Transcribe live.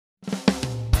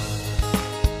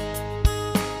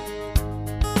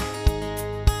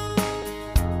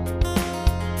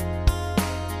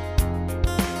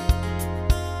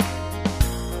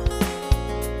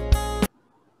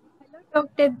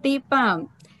Dr. Deepa.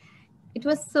 It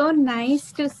was so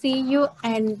nice to see you,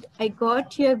 and I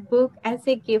got your book as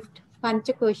a gift,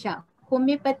 Panchkosha.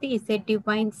 Homeopathy is a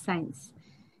divine science,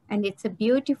 and it's a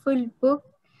beautiful book,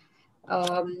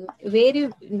 very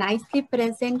nicely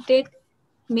presented.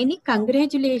 Many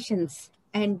congratulations,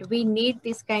 and we need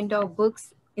this kind of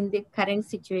books in the current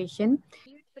situation.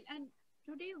 And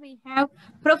today we have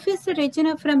Professor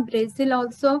Regina from Brazil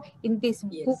also in this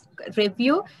book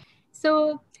review.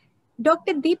 So,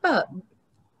 Dr. Deepa,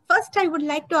 first I would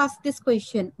like to ask this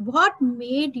question. What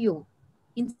made you,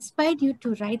 inspired you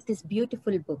to write this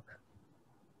beautiful book?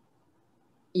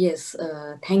 Yes,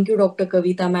 thank you, Dr.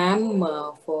 Kavita ma'am,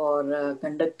 for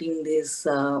conducting this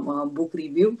book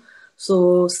review.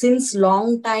 So since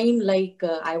long time,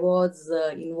 I was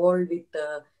involved with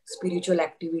spiritual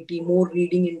activity, more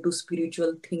reading into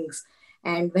spiritual things.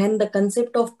 And when the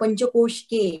concept of Panchakosh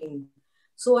came,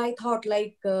 so I thought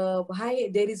why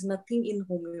there is nothing in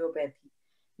homeopathy?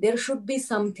 There should be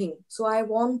something. So I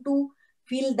want to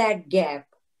fill that gap.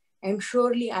 And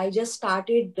surely I just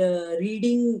started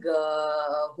reading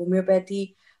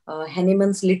homeopathy,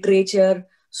 Hahnemann's literature,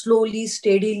 slowly,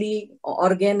 steadily,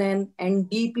 and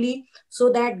deeply, so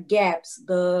that gaps,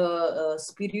 the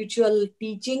spiritual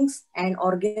teachings and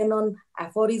organ on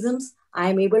aphorisms, I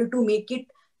am able to make it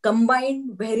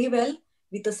combine very well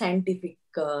with a scientific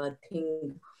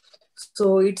thing.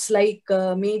 So it's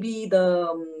maybe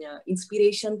the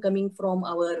inspiration coming from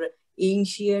our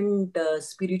ancient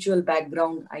spiritual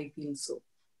background, I feel so.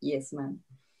 Yes, ma'am.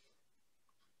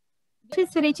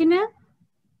 Professor Regina,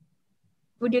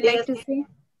 would you like to say?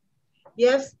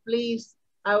 Yes, please.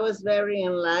 I was very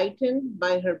enlightened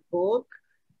by her book.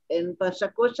 And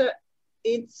Panchkosha,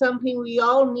 it's something we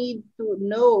all need to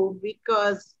know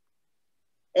because,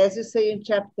 as you say in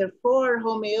chapter 4,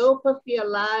 homeopathy,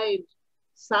 allied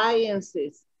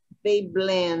sciences, they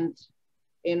blend.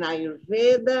 And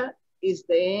Ayurveda is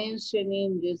the ancient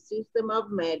Indian system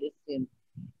of medicine.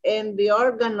 And the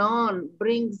organon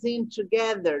brings in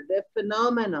together the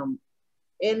phenomenon.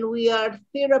 And we are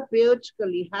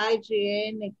therapeutically,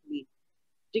 hygienically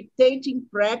dictating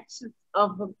practice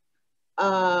of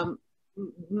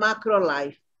macro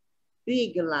life,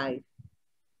 big life,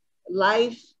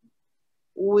 life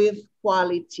with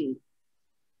quality.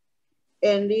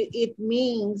 And it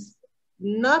means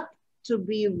not to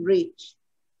be rich,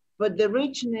 but the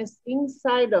richness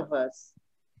inside of us,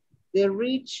 the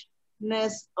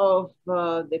richness of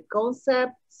the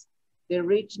concepts, the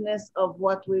richness of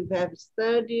what we have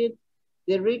studied,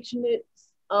 the richness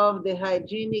of the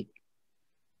hygienic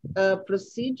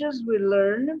procedures we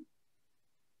learn,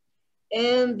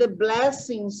 and the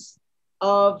blessings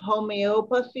of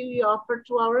homeopathy we offer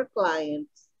to our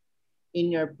clients. In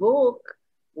your book,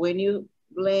 when you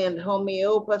blend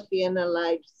homeopathy and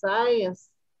allied science,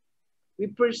 we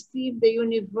perceive the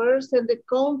universe and the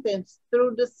contents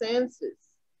through the senses,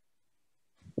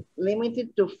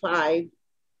 limited to 5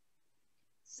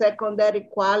 secondary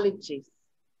qualities,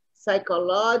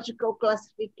 psychological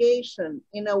classification.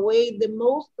 In a way, the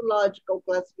most logical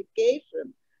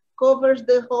classification covers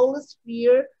the whole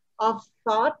sphere of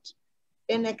thought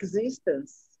and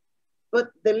existence. But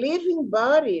the living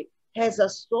body has a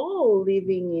soul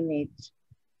living in it.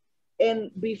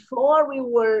 And before we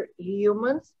were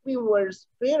humans, we were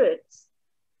spirits.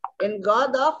 And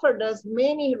God offered us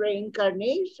many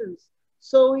reincarnations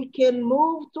so we can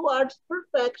move towards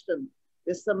perfection.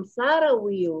 The samsara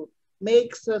wheel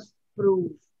makes us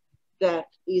prove that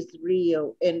is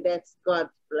real, and that's God's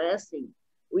blessing.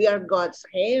 We are God's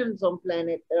hands on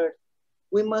planet Earth.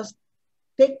 We must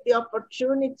take the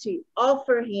opportunity,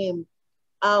 offer him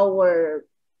our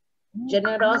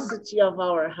generosity of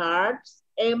our hearts,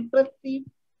 empathy,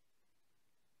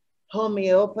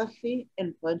 homeopathy,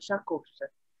 and Panchkosha.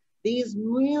 These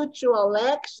mutual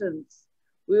actions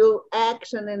will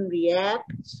action and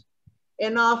react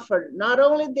and offer not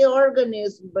only the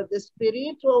organism, but the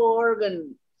spiritual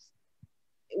organs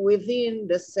within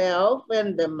the self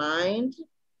and the mind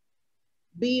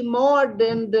be more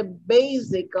than the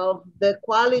basic of the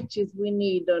qualities we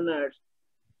need on earth.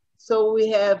 So we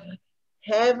have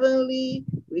heavenly,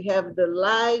 we have the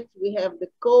light, we have the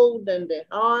cold and the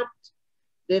hot,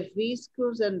 the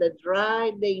viscous and the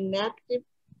dry, the inactive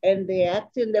and the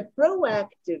active, the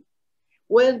proactive.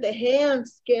 When the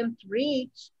hands can't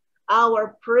reach,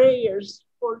 our prayers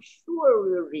for sure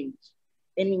will reach.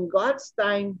 And in God's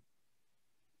time,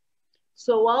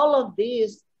 so all of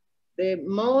this, the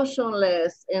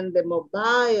motionless and the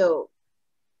mobile,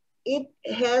 it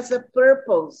has a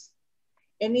purpose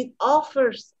and it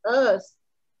offers us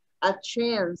a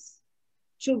chance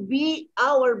to be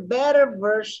our better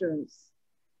versions.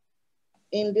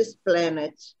 in this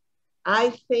planet. I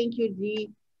thank you,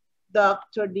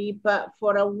 Dr. Deepa,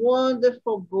 for a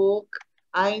wonderful book.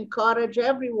 I encourage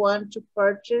everyone to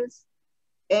purchase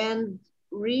and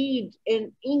read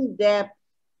in depth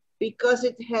because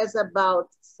it has about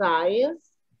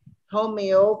science,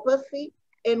 homeopathy,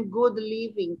 and good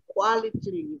living,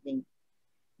 quality living.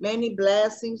 Many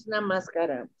blessings.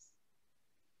 Namaskaram.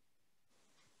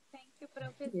 Thank you,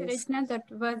 Professor Yes. Rajna.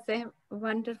 That was a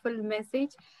wonderful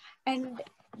message. And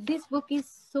this book is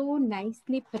so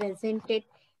nicely presented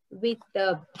with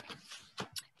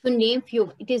to name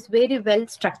few. It is very well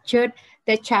structured.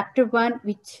 The chapter 1,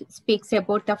 which speaks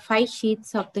about the 5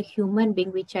 sheets of the human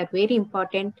being, which are very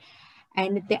important,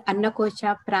 and the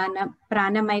Annakosha,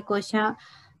 Pranamaya Kosha,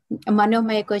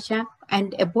 Manomaya Kosha,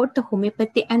 and about the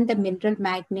homeopathy and the mineral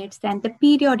magnets and the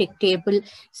periodic table.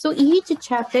 So each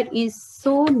chapter is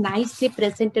so nicely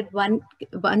presented. One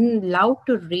love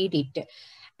to read it.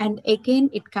 And again,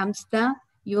 it comes the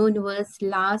universe,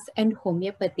 laws, and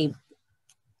homeopathy,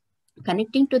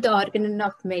 connecting to the organ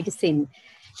of medicine.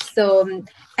 So,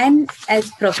 and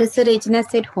as Professor Rajna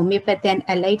said, homeopathy and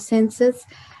allied sciences,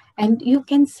 and you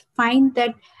can find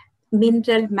that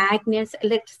mineral, magnets,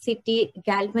 electricity,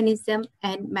 galvanism,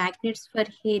 and magnets for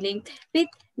healing with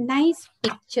nice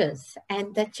pictures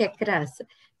and the chakras.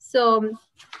 So,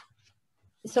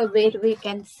 so where we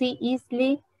can see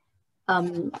easily,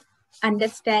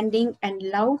 understanding and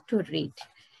love to read.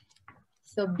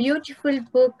 So beautiful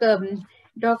book,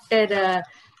 Dr.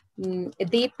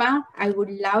 Deepa. I would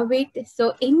love it.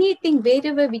 So anything,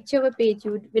 wherever, whichever page,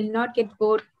 you will not get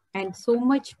bored, and so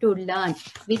much to learn.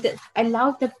 I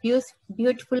love the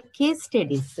beautiful case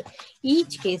studies.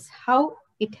 Each case, how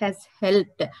it has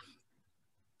helped.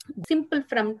 Simple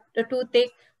from the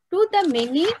toothache to the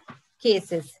many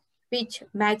cases, which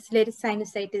maxillary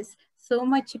sinusitis. So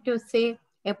much to say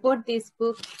about this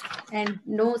book, and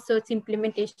no source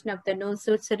implementation of the no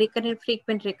source,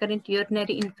 frequent recurrent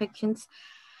urinary infections.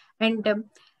 And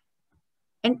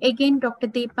again, Dr.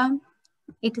 Deepa,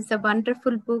 it is a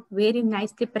wonderful book, very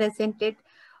nicely presented.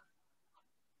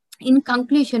 In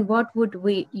conclusion, what would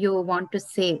you want to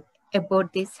say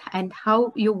about this, and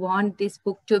how you want this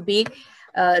book to be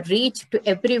reached to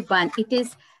everyone? It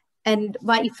is, and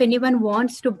why, if anyone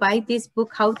wants to buy this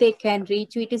book, how they can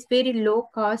reach you? It is very low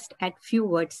cost. At few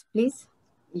words, please.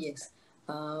 Yes.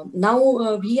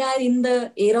 Now we are in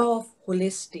the era of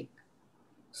holistic.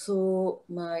 So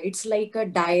it's like a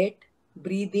diet,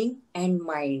 breathing, and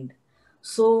mind.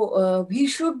 So we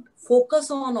should focus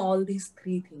on all these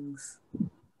three things.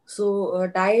 So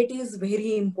diet is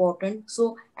very important.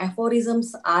 So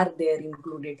aphorisms are there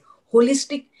included.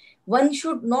 Holistic, one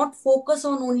should not focus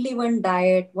on only one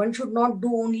diet. One should not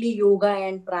do only yoga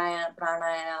and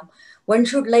pranayam. One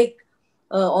should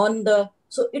on the,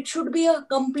 so it should be a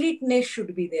completeness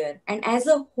should be there. And as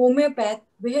a homeopath,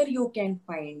 where you can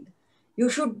find, you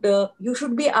should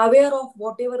be aware of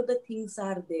whatever the things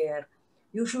are there.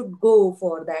 You should go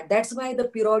for that. That's why the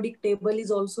periodic table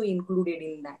is also included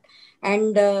in that.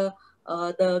 And the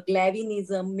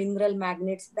Glavinism, mineral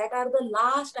magnets, that are the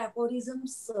last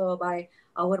aphorisms by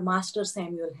our master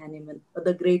Samuel Hahnemann,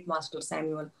 the great master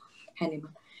Samuel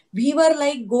Hahnemann. We were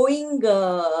like going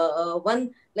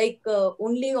only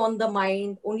on the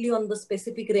mind, only on the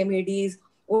specific remedies,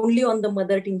 only on the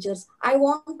mother tinctures. I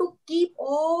want to keep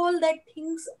all that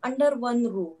things under one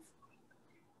roof,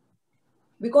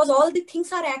 because all the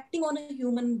things are acting on a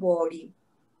human body,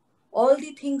 all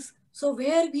the things. So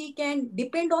where we can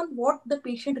depend on what the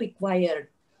patient required.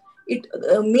 It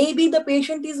maybe the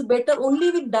patient is better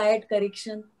only with diet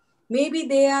correction, maybe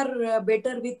they are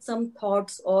better with some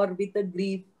thoughts or with a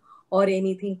grief or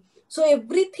anything. So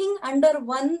everything under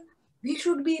one, we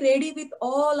should be ready with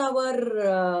all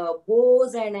our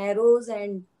bows and arrows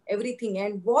and everything,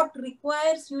 and what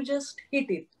requires, you just hit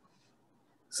it.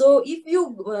 So if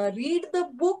you read the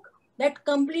book, that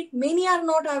complete, many are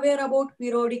not aware about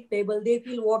periodic table. They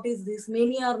feel, what is this?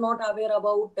 Many are not aware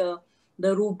about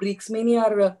the rubrics. Many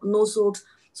are no sorts.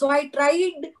 So I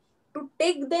tried to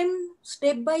take them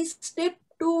step by step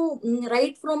to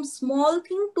write from small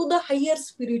thing to the higher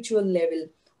spiritual level.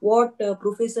 What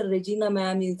Professor Regina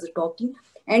ma'am is talking.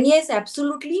 And yes,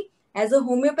 absolutely. As a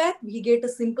homeopath, we get a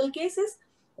simple cases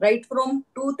right from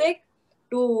toothache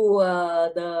to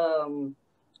the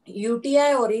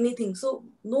UTI or anything. So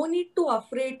no need to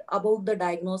afraid about the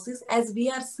diagnosis, as we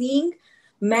are seeing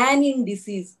man in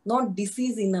disease, not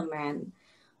disease in a man.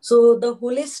 So the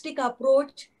holistic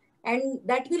approach, and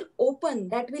that will open,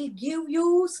 that will give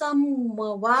you some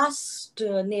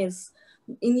vastness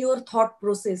in your thought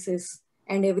processes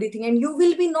and everything, and you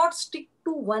will be not stick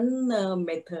to one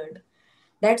method.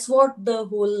 That's what the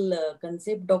whole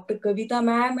concept. Dr. Kavita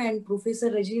ma'am and Professor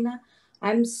Regina,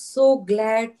 I'm so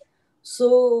glad,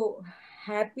 so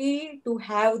happy to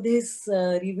have this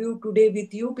review today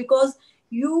with you, because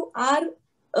you are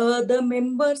the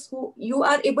members who you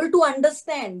are able to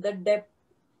understand the depth.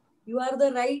 You are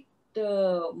the right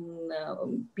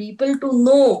people to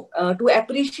know, to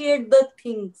appreciate the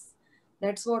things.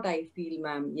 That's what I feel,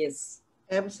 ma'am. Yes.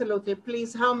 Absolutely.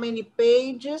 Please, how many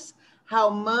pages, how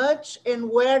much, and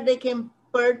where they can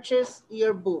purchase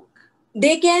your book?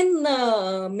 They can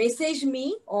message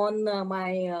me on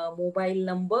my mobile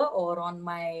number or on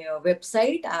my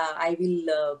website. I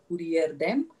will courier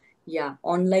them. Yeah,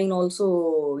 online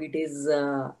also it is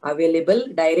available.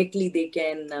 Directly they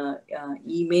can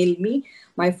email me.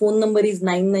 My phone number is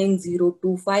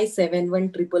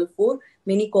 9902571444.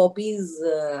 Many copies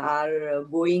are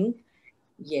going.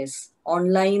 Yes,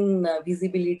 online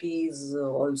visibility is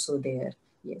also there.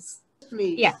 Yes.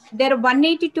 Yeah, Please. there are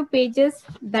 182 pages.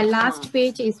 The last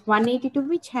page is 182,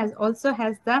 which has also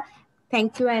has the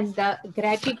thank you and the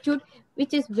gratitude,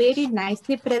 which is very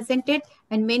nicely presented.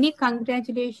 And many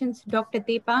congratulations, Dr.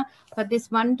 Deepa, for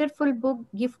this wonderful book,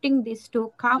 gifting this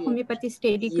to KHA Yes. Homeopathy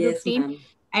Study Group Yes, team. ma'am.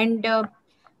 And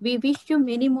we wish you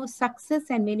many more success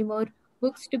and many more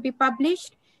books to be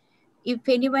published. If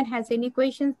anyone has any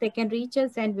questions, they can reach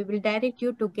us and we will direct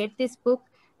you to get this book,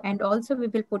 and also we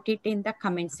will put it in the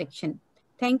comment section.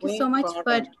 Thank you We so much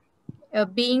for encourage.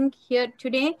 being here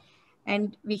today,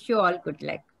 and wish you all good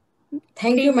luck.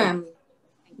 Thank Stay you, tuned. ma'am.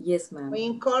 Yes, ma'am. We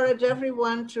encourage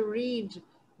everyone to read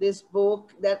this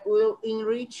book that will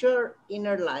enrich your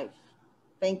inner life.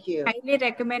 Thank you. Highly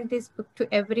recommend this book to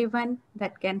everyone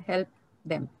that can help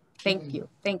them. Thank you.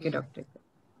 Thank you, Doctor.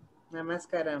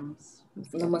 Namaskaram.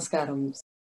 Namaskaram.